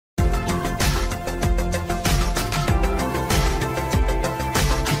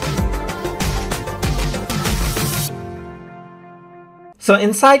So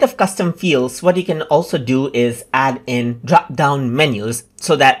inside of custom fields, what you can also do is add in drop-down menus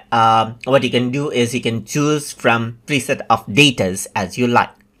so that what you can do is you can choose from preset of datas as you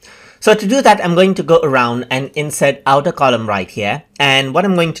like. So to do that, I'm going to go around and insert outer column right here. And what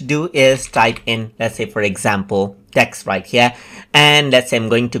I'm going to do is type in, let's say, for example, text right here. And let's say I'm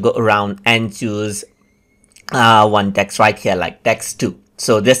going to go around and choose one text right here, like text2.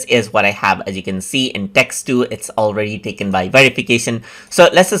 So this is what I have. As you can see in text2, it's already taken by verification. So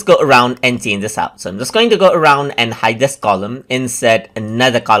let's just go around and change this out. So I'm just going to go around and hide this column, insert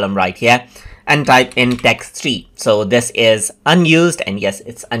another column right here, and type in text3. So this is unused, and yes,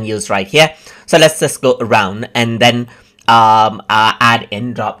 it's unused right here. So let's just go around and then add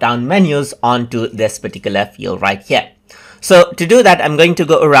in drop-down menus onto this particular field right here. So to do that, I'm going to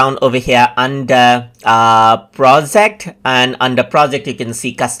go around over here under project, and under project you can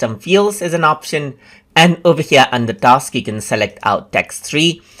see custom fields is an option, and over here under task you can select out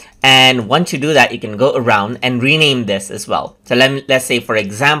text3. And once you do that, you can go around and rename this as well. So let's say, for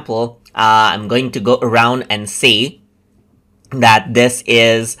example, I'm going to go around and say that this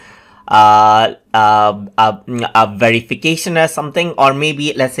is a verification or something, or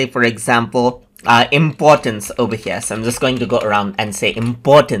maybe let's say, for example, importance over here. So I'm just going to go around and say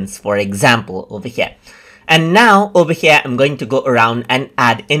importance, for example, over here. And now over here, I'm going to go around and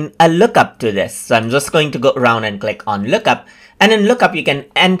add in a lookup to this. So I'm just going to go around and click on lookup. And in lookup, you can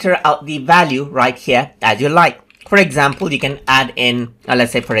enter out the value right here as you like. For example, you can add in,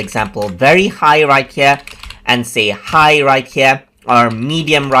 let's say, for example, very high right here, and say high right here, or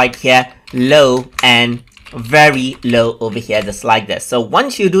medium right here, low, and very low over here, just like this. So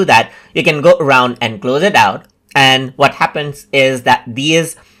once you do that, you can go around and close it out. And what happens is that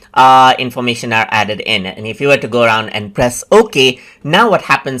these information are added in. And if you were to go around and press OK, now what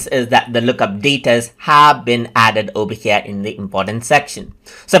happens is that the lookup datas have been added over here in the important section.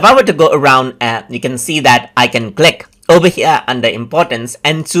 So if I were to go around, you can see that I can click over here under importance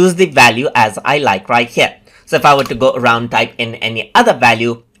and choose the value as I like right here. So if I were to go around, type in any other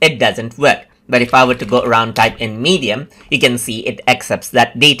value, it doesn't work. But if I were to go around, type in medium, you can see it accepts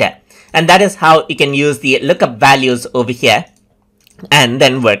that data. And that is how you can use the lookup values over here and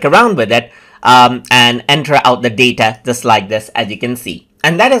then work around with it and enter out the data just like this, as you can see.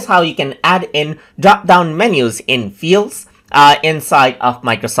 And that is how you can add in drop-down menus in fields inside of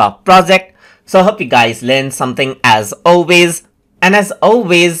Microsoft Project. So I hope you guys learned something as always. And as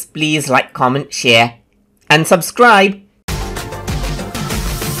always, please like, comment, share, and subscribe.